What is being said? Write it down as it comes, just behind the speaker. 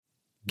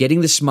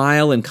Getting the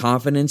smile and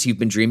confidence you've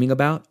been dreaming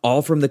about,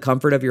 all from the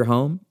comfort of your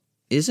home,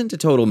 isn't a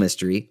total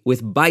mystery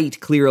with Bite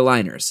clear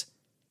aligners.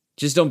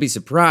 Just don't be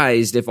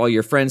surprised if all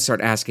your friends start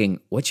asking,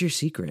 "What's your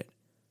secret?"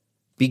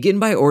 Begin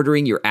by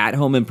ordering your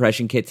at-home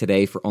impression kit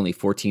today for only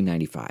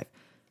 $14.95.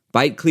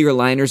 Bite clear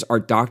aligners are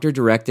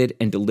doctor-directed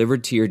and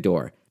delivered to your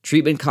door.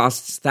 Treatment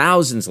costs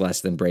thousands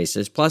less than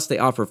braces, plus they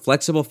offer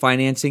flexible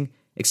financing,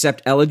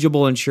 accept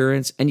eligible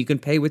insurance, and you can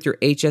pay with your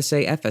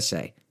HSA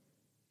FSA.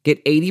 Get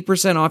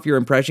 80% off your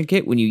impression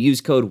kit when you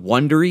use code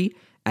WONDERY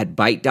at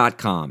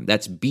Byte.com.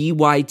 That's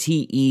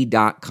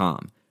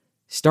BYTE.com.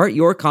 Start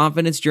your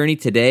confidence journey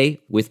today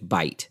with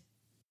Byte.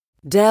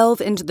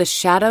 Delve into the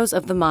shadows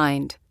of the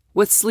mind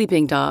with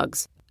Sleeping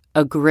Dogs,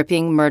 a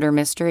gripping murder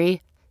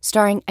mystery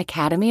starring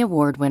Academy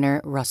Award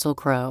winner Russell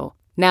Crowe.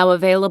 Now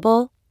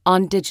available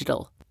on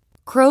digital.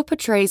 Crowe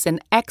portrays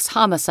an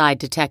ex-homicide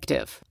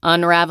detective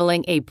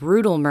unraveling a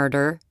brutal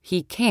murder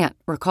he can't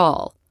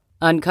recall.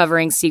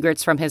 Uncovering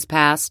secrets from his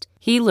past,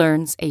 he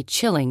learns a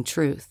chilling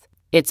truth.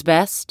 It's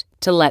best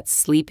to let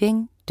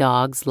sleeping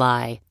dogs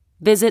lie.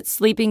 Visit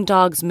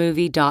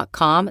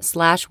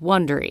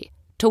sleepingdogsmovie.com/Wondery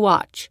to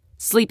watch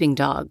Sleeping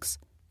Dogs,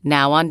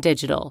 now on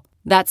digital.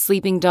 That's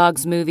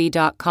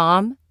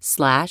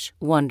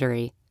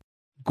sleepingdogsmovie.com/Wondery.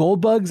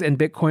 Gold bugs and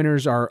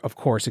Bitcoiners are, of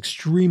course,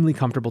 extremely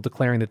comfortable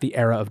declaring that the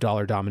era of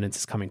dollar dominance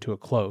is coming to a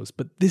close,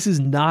 but this is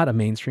not a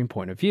mainstream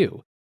point of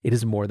view. It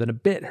is more than a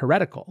bit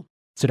heretical.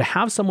 So to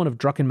have someone of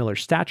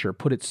Druckenmiller's stature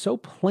put it so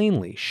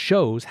plainly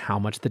shows how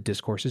much the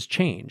discourse has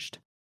changed.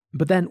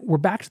 But then we're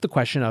back to the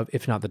question of,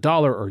 if not the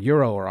dollar or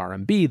euro or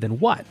RMB, then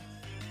what?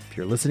 If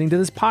you're listening to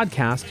this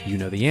podcast, you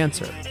know the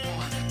answer.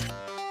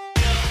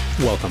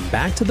 Welcome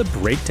back to The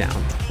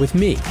Breakdown with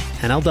me,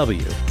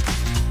 NLW.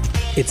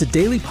 It's a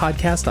daily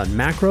podcast on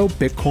macro,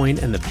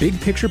 Bitcoin, and the big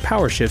picture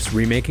power shifts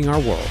remaking our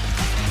world.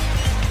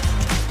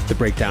 The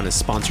Breakdown is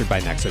sponsored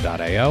by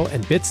Nexo.io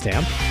and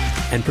Bitstamp,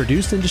 and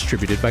produced and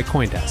distributed by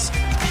CoinDesk.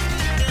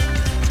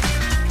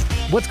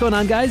 What's going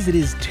on, guys? It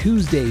is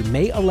Tuesday,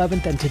 May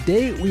 11th, and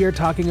today we are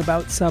talking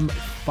about some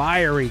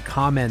fiery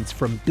comments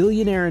from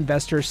billionaire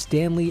investor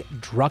Stanley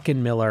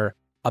Druckenmiller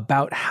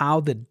about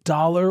how the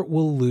dollar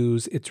will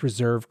lose its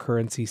reserve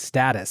currency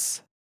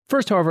status.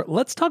 First, however,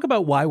 let's talk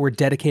about why we're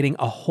dedicating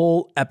a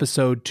whole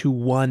episode to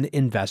one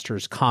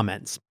investor's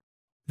comments.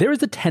 There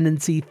is a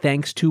tendency,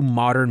 thanks to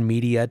modern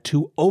media,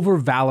 to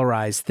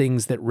overvalorize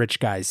things that rich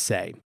guys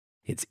say.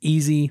 It's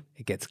easy,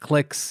 it gets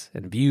clicks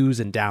and views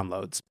and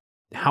downloads.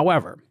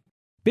 However,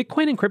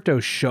 Bitcoin and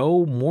crypto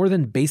show more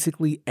than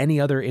basically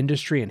any other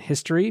industry in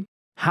history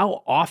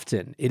how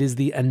often it is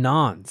the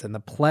anons and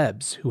the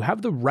plebs who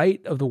have the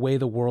right of the way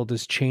the world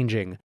is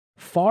changing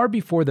far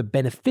before the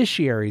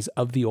beneficiaries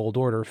of the old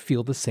order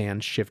feel the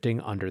sand shifting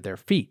under their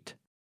feet.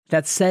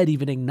 That said,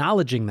 even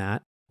acknowledging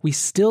that, we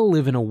still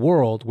live in a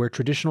world where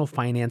traditional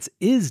finance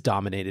is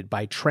dominated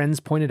by trends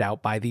pointed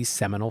out by these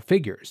seminal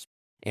figures,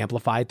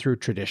 amplified through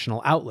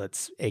traditional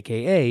outlets,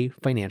 aka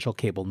financial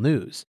cable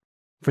news.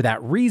 For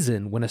that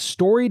reason, when a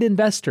storied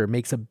investor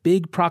makes a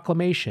big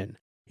proclamation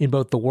in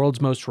both the world's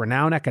most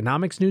renowned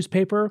economics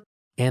newspaper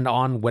and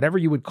on whatever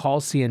you would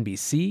call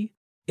CNBC,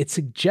 it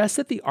suggests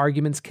that the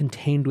arguments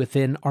contained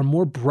within are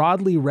more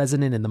broadly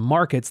resonant in the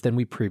markets than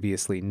we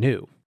previously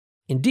knew.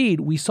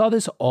 Indeed, we saw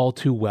this all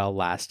too well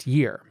last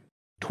year.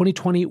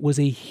 2020 was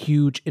a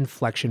huge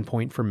inflection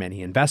point for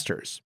many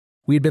investors.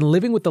 We had been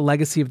living with the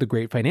legacy of the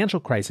great financial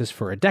crisis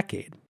for a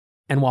decade.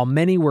 And while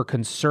many were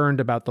concerned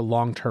about the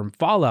long-term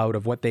fallout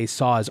of what they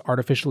saw as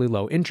artificially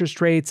low interest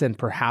rates and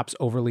perhaps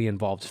overly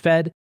involved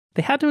Fed,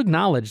 they had to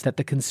acknowledge that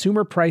the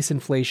consumer price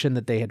inflation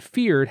that they had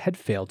feared had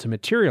failed to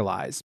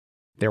materialize.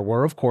 There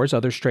were, of course,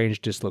 other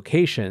strange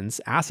dislocations,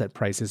 asset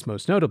prices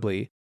most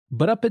notably,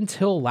 but up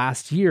until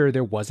last year,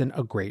 there wasn't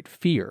a great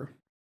fear.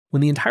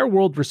 When the entire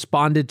world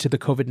responded to the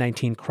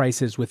COVID-19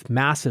 crisis with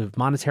massive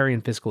monetary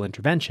and fiscal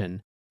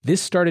intervention,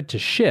 this started to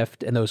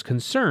shift and those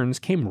concerns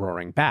came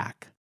roaring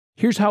back.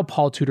 Here's how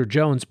Paul Tudor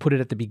Jones put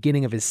it at the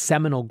beginning of his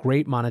seminal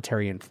Great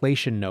Monetary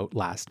Inflation note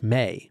last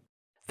May.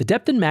 The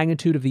depth and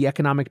magnitude of the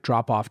economic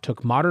drop-off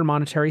took modern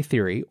monetary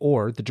theory,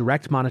 or the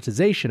direct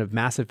monetization of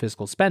massive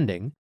fiscal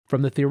spending,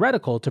 from the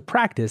theoretical to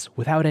practice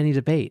without any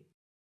debate.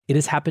 It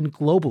has happened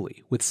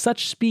globally with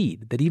such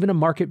speed that even a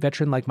market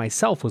veteran like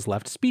myself was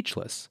left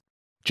speechless.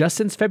 Just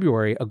since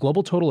February, a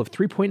global total of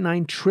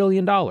 $3.9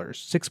 trillion,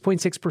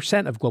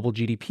 6.6% of global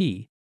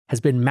GDP, has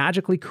been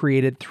magically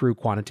created through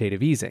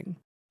quantitative easing.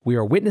 We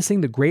are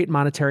witnessing the great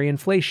monetary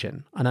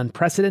inflation, an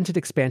unprecedented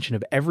expansion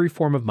of every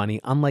form of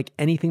money unlike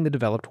anything the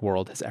developed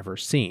world has ever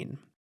seen.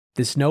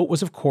 This note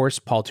was, of course,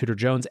 Paul Tudor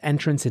Jones'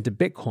 entrance into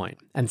Bitcoin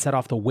and set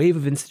off the wave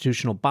of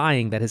institutional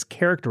buying that has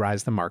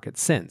characterized the market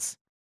since.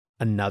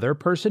 Another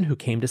person who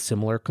came to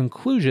similar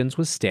conclusions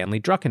was Stanley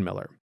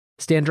Druckenmiller.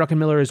 Stan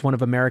Druckenmiller is one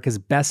of America's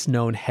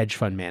best-known hedge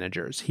fund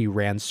managers. He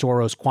ran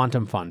Soros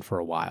Quantum Fund for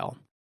a while.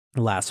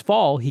 Last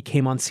fall, he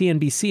came on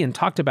CNBC and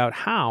talked about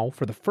how,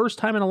 for the first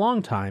time in a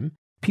long time,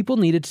 people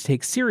needed to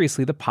take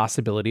seriously the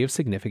possibility of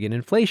significant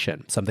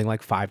inflation. Something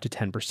like 5 to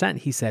 10%,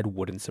 he said,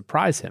 wouldn't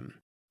surprise him.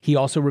 He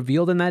also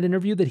revealed in that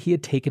interview that he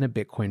had taken a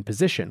Bitcoin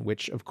position,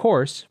 which, of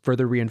course,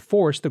 further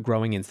reinforced the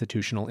growing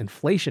institutional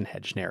inflation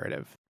hedge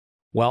narrative.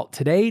 Well,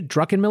 today,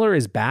 Druckenmiller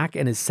is back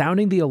and is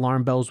sounding the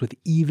alarm bells with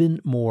even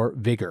more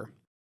vigor.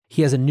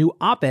 He has a new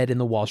op-ed in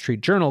the Wall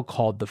Street Journal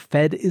called "The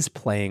Fed is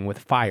Playing with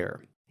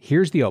Fire."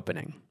 Here's the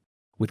opening.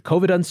 With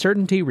COVID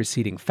uncertainty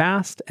receding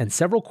fast and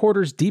several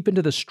quarters deep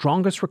into the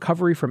strongest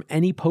recovery from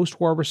any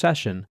post-war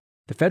recession,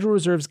 the Federal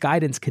Reserve's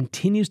guidance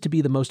continues to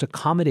be the most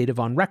accommodative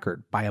on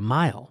record by a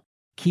mile.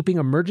 Keeping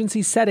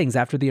emergency settings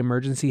after the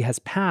emergency has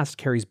passed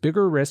carries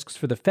bigger risks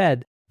for the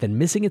Fed than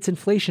missing its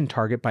inflation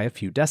target by a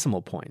few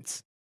decimal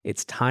points.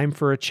 It's time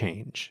for a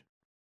change.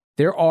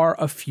 There are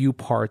a few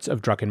parts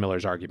of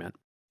Druckenmiller's argument.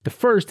 The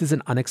first is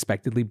an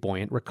unexpectedly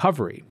buoyant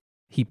recovery.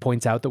 He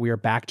points out that we are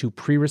back to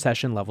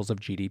pre-recession levels of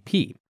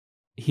GDP.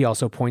 He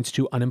also points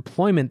to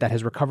unemployment that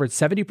has recovered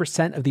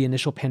 70% of the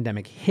initial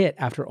pandemic hit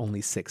after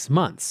only 6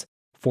 months,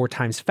 4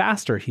 times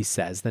faster, he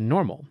says, than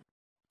normal.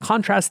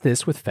 Contrast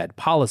this with Fed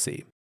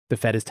policy. The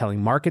Fed is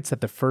telling markets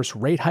that the first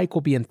rate hike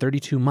will be in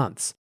 32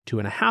 months,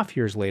 2.5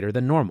 years later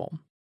than normal.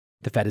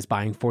 The Fed is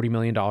buying $40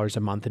 million a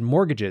month in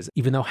mortgages,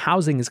 even though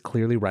housing is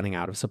clearly running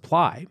out of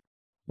supply.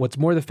 What's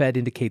more, the Fed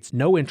indicates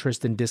no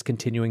interest in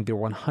discontinuing their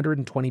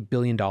 $120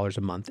 billion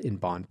a month in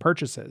bond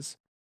purchases.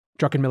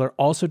 Druckenmiller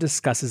also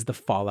discusses the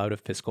fallout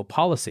of fiscal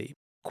policy.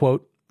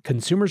 Quote,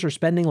 "Consumers are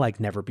spending like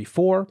never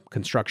before,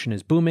 construction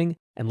is booming,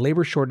 and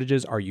labor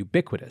shortages are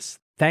ubiquitous,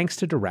 thanks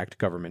to direct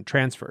government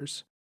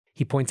transfers."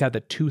 He points out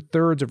that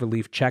 2/3 of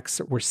relief checks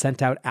were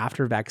sent out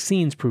after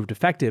vaccines proved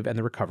effective and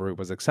the recovery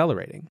was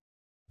accelerating.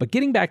 But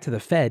getting back to the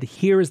Fed,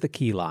 here is the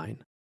key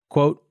line.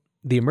 Quote,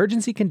 "The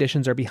emergency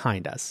conditions are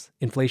behind us.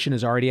 Inflation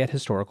is already at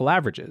historical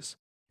averages.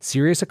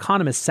 Serious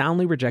economists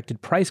soundly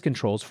rejected price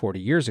controls 40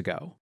 years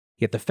ago.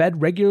 Yet the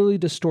Fed regularly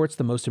distorts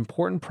the most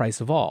important price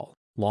of all,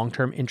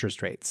 long-term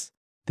interest rates.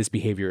 This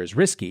behavior is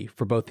risky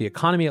for both the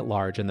economy at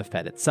large and the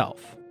Fed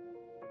itself."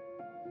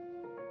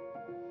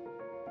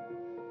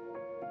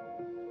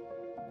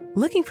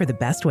 Looking for the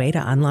best way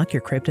to unlock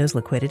your crypto's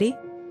liquidity?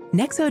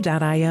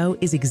 Nexo.io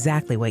is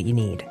exactly what you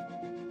need.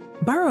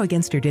 Borrow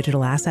against your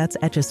digital assets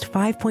at just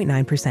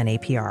 5.9%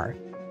 APR.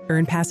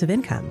 Earn passive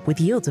income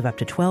with yields of up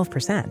to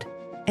 12%.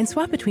 And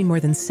swap between more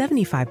than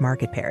 75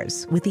 market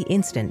pairs with the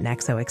instant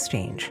Nexo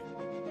exchange.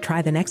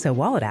 Try the Nexo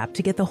wallet app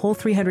to get the whole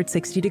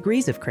 360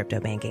 degrees of crypto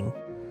banking.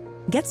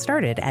 Get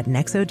started at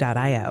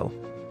Nexo.io.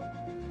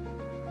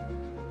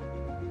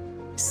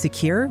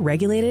 Secure,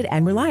 regulated,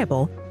 and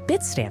reliable,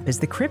 Bitstamp is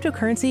the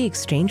cryptocurrency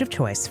exchange of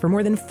choice for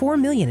more than 4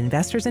 million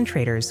investors and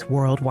traders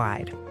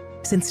worldwide.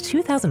 Since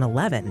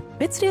 2011,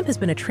 Bitstamp has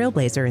been a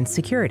trailblazer in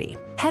security,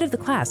 head of the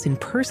class in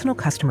personal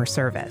customer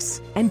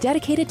service, and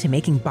dedicated to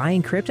making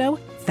buying crypto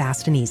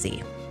fast and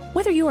easy.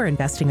 Whether you are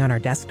investing on our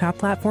desktop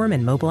platform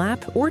and mobile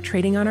app or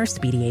trading on our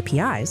speedy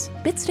APIs,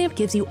 Bitstamp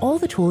gives you all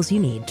the tools you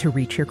need to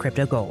reach your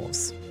crypto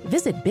goals.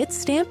 Visit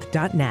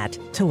bitstamp.net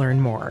to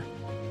learn more.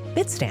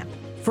 Bitstamp,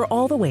 for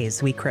all the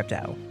ways we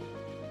crypto.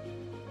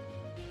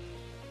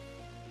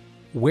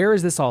 Where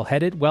is this all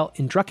headed? Well,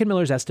 in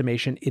Druckenmiller's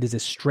estimation, it is a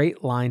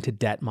straight line to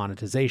debt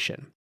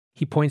monetization.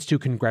 He points to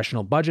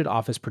Congressional Budget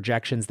Office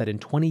projections that in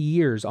 20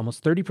 years,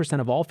 almost 30%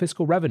 of all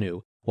fiscal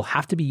revenue will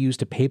have to be used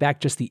to pay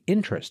back just the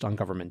interest on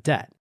government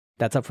debt.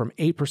 That's up from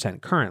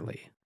 8%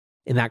 currently.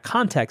 In that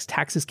context,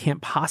 taxes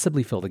can't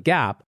possibly fill the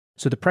gap,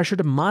 so the pressure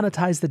to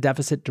monetize the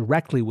deficit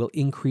directly will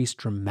increase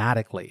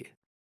dramatically.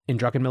 In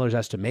Druckenmiller's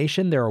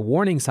estimation, there are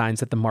warning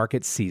signs that the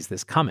market sees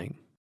this coming.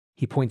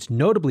 He points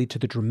notably to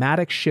the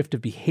dramatic shift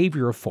of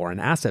behavior of foreign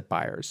asset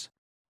buyers.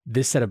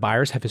 This set of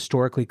buyers have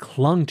historically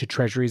clung to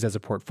treasuries as a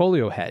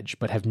portfolio hedge,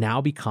 but have now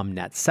become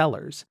net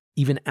sellers,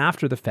 even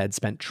after the Fed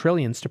spent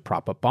trillions to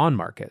prop up bond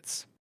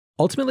markets.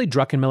 Ultimately,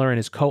 Druckenmiller and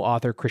his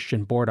co-author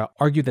Christian Borda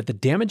argue that the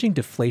damaging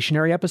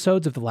deflationary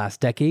episodes of the last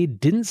decade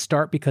didn't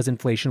start because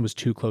inflation was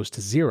too close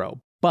to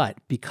zero, but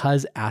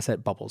because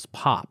asset bubbles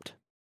popped.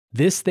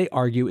 This, they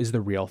argue, is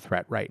the real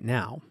threat right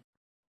now.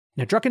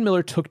 Now,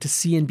 Druckenmiller took to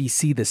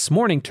CNBC this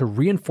morning to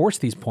reinforce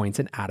these points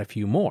and add a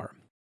few more.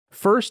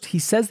 First, he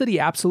says that he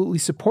absolutely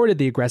supported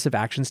the aggressive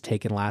actions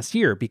taken last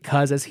year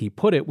because, as he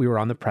put it, we were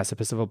on the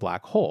precipice of a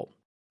black hole.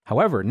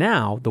 However,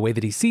 now, the way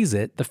that he sees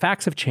it, the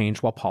facts have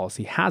changed while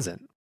policy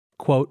hasn't.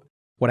 Quote,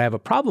 "What I have a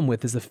problem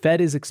with is the Fed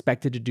is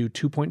expected to do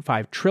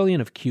 $2.5 trillion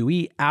of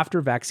QE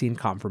after vaccine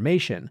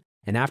confirmation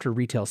and after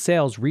retail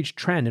sales reached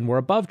trend and were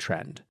above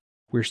trend.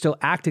 We're still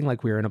acting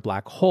like we're in a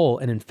black hole,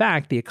 and in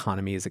fact, the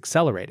economy is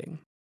accelerating."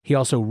 He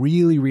also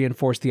really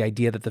reinforced the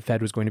idea that the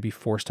Fed was going to be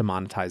forced to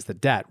monetize the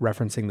debt,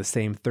 referencing the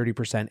same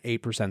 30%,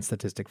 8%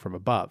 statistic from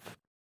above.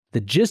 The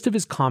gist of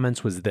his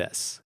comments was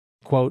this,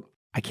 quote,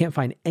 "I can't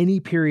find any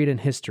period in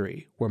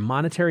history where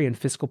monetary and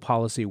fiscal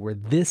policy were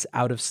this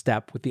out of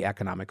step with the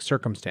economic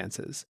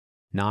circumstances.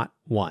 Not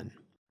one."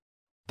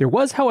 There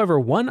was, however,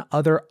 one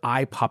other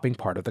eye-popping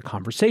part of the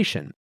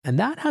conversation, and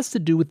that has to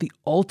do with the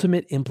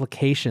ultimate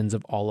implications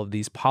of all of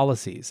these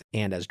policies,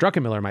 and as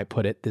Druckenmiller might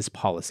put it, this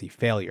policy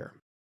failure.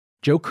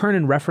 Joe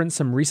Kernan referenced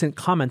some recent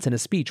comments in a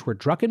speech where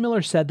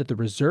Druckenmiller said that the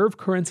reserve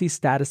currency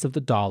status of the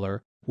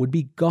dollar would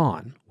be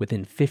gone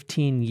within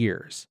 15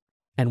 years.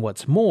 And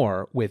what's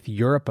more, with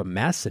Europe a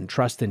mess and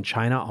trust in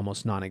China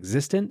almost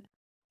non-existent,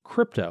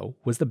 crypto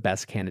was the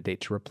best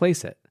candidate to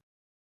replace it.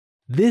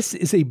 This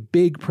is a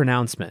big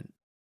pronouncement.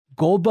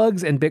 Gold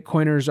bugs and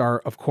Bitcoiners are,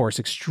 of course,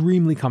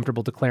 extremely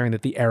comfortable declaring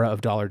that the era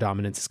of dollar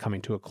dominance is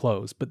coming to a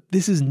close, but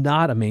this is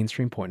not a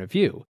mainstream point of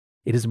view.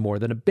 It is more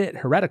than a bit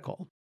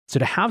heretical. So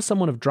to have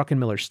someone of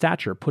Druckenmiller's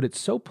stature put it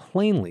so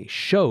plainly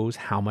shows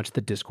how much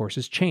the discourse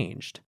has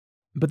changed.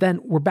 But then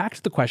we're back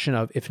to the question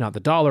of, if not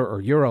the dollar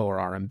or euro or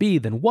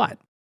RMB, then what?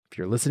 If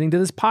you're listening to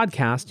this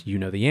podcast, you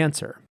know the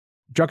answer.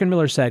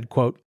 Druckenmiller said,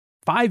 quote,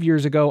 5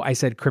 years ago, I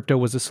said crypto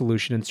was a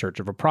solution in search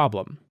of a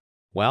problem.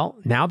 Well,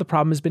 now the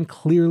problem has been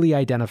clearly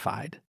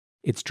identified.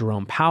 It's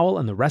Jerome Powell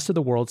and the rest of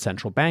the world's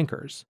central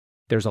bankers.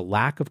 There's a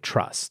lack of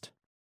trust.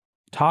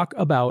 Talk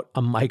about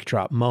a mic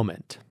drop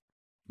moment.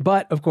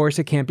 But, of course,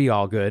 it can't be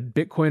all good.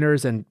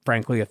 Bitcoiners and,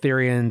 frankly,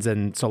 Ethereans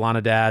and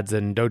Solana dads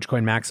and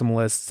Dogecoin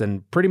maximalists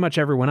and pretty much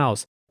everyone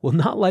else will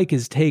not like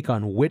his take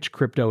on which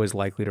crypto is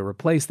likely to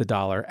replace the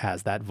dollar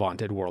as that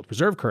vaunted world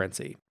reserve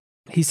currency.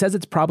 He says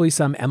it's probably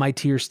some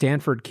MIT or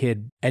Stanford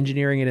kid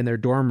engineering it in their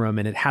dorm room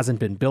and it hasn't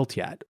been built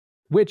yet,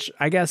 which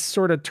I guess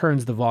sort of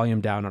turns the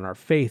volume down on our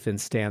faith in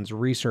Stan's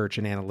research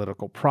and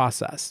analytical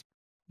process.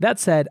 That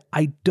said,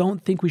 I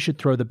don't think we should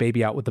throw the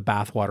baby out with the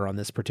bathwater on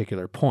this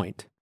particular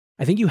point.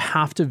 I think you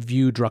have to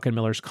view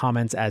Druckenmiller's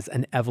comments as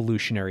an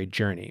evolutionary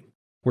journey.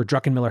 Where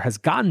Druckenmiller has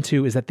gotten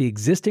to is that the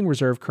existing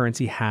reserve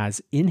currency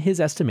has, in his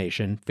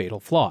estimation, fatal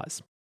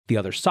flaws. The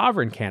other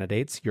sovereign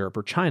candidates, Europe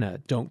or China,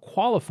 don't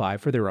qualify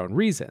for their own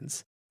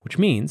reasons, which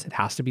means it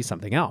has to be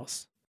something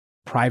else.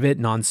 Private,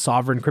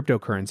 non-sovereign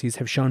cryptocurrencies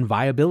have shown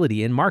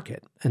viability in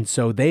market, and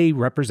so they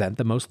represent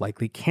the most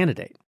likely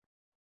candidate.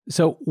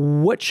 So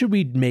what should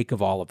we make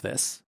of all of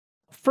this?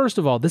 First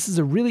of all, this is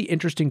a really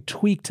interesting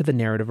tweak to the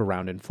narrative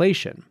around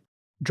inflation.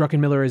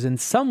 Druckenmiller is in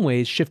some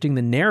ways shifting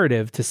the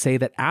narrative to say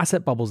that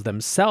asset bubbles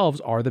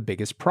themselves are the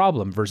biggest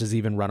problem versus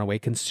even runaway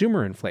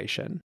consumer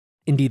inflation.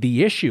 Indeed,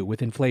 the issue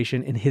with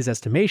inflation, in his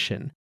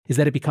estimation, is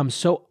that it becomes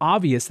so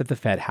obvious that the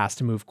Fed has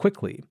to move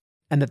quickly,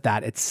 and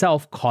that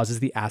itself causes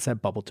the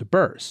asset bubble to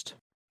burst.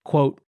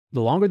 Quote,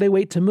 the longer they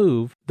wait to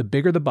move, the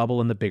bigger the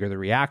bubble and the bigger the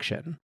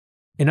reaction.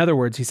 In other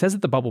words, he says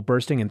that the bubble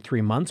bursting in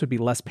 3 months would be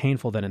less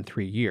painful than in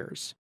 3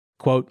 years.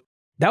 Quote,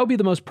 that would be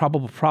the most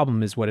probable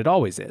problem is what it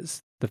always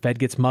is. The Fed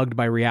gets mugged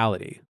by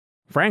reality.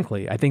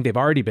 Frankly, I think they've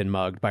already been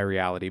mugged by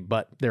reality,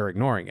 but they're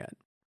ignoring it.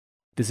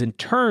 This in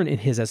turn, in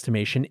his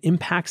estimation,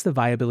 impacts the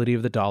viability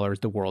of the dollar as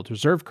the world's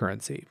reserve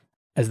currency.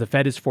 As the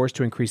Fed is forced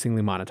to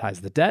increasingly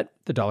monetize the debt,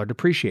 the dollar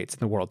depreciates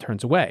and the world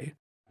turns away.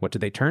 What do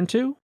they turn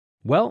to?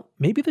 Well,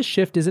 maybe the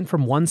shift isn't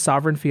from one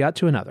sovereign fiat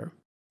to another.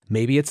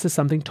 Maybe it's to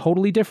something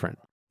totally different,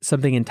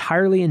 something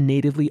entirely and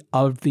natively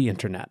of the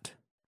internet.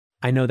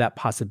 I know that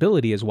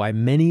possibility is why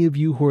many of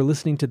you who are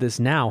listening to this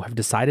now have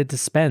decided to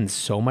spend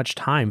so much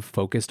time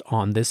focused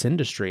on this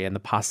industry and the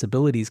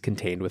possibilities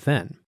contained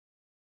within.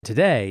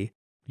 Today,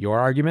 your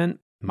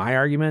argument, my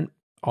argument,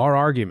 our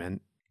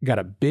argument got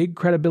a big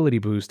credibility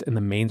boost in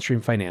the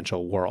mainstream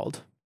financial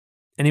world.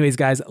 Anyways,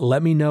 guys,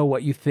 let me know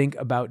what you think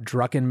about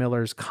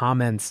Druckenmiller's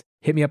comments.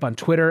 Hit me up on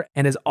Twitter,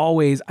 and as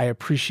always, I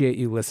appreciate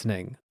you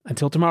listening.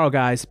 Until tomorrow,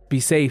 guys,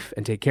 be safe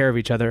and take care of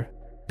each other.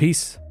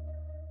 Peace.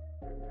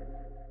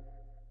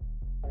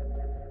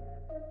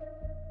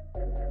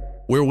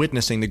 We're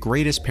witnessing the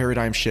greatest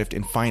paradigm shift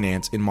in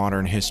finance in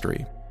modern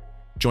history.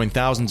 Join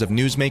thousands of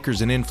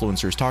newsmakers and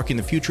influencers talking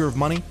the future of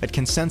money at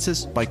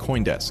Consensus by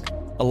CoinDesk,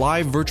 a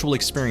live virtual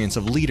experience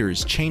of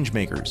leaders,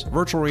 changemakers,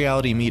 virtual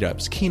reality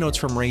meetups, keynotes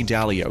from Ray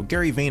Dalio,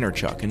 Gary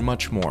Vaynerchuk, and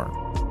much more.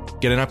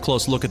 Get an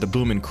up-close look at the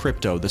boom in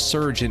crypto, the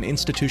surge in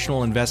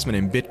institutional investment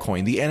in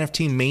Bitcoin, the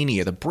NFT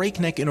mania, the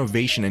breakneck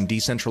innovation in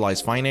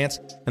decentralized finance,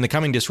 and the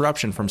coming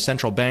disruption from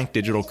central bank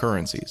digital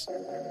currencies.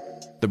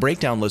 The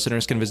Breakdown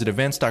listeners can visit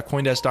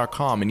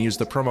events.coindesk.com and use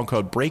the promo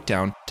code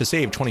BREAKDOWN to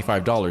save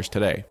 $25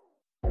 today.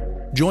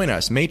 Join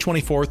us May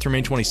 24th through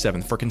May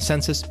 27th for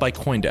Consensus by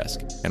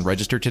CoinDesk and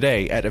register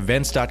today at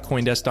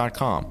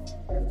events.coindesk.com.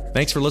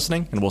 Thanks for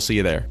listening, and we'll see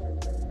you there.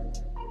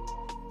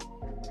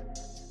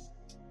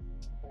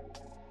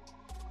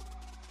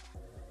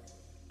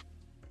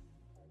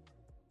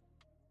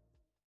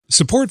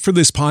 Support for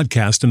this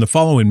podcast and the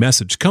following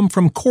message come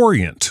from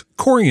Corient.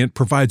 Corient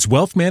provides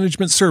wealth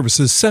management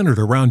services centered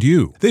around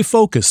you. They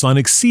focus on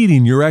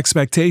exceeding your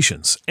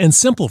expectations and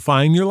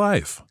simplifying your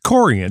life.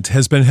 Corient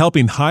has been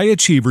helping high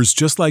achievers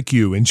just like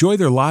you enjoy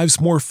their lives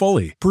more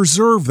fully,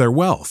 preserve their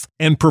wealth,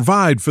 and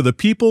provide for the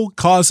people,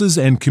 causes,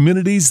 and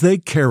communities they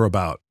care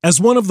about. As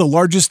one of the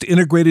largest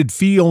integrated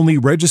fee-only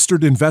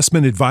registered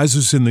investment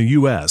advisors in the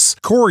U.S.,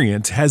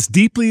 Corient has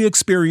deeply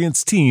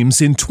experienced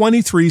teams in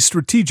 23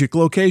 strategic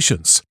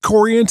locations.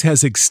 Corient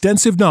has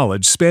extensive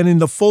knowledge spanning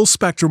the full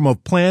spectrum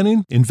of planning,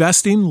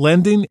 investing,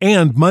 lending,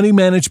 and money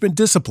management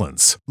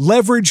disciplines.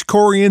 Leverage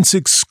Corient's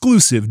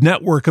exclusive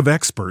network of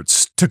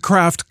experts to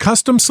craft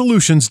custom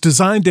solutions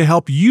designed to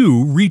help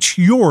you reach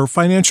your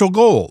financial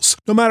goals,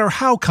 no matter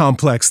how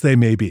complex they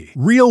may be.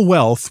 Real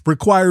wealth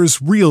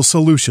requires real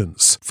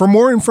solutions. For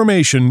more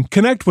information,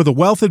 connect with a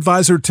wealth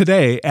advisor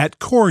today at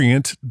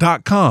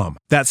Corient.com.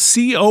 That's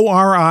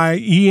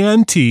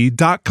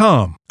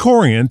Corient.com.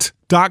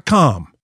 Corient.com.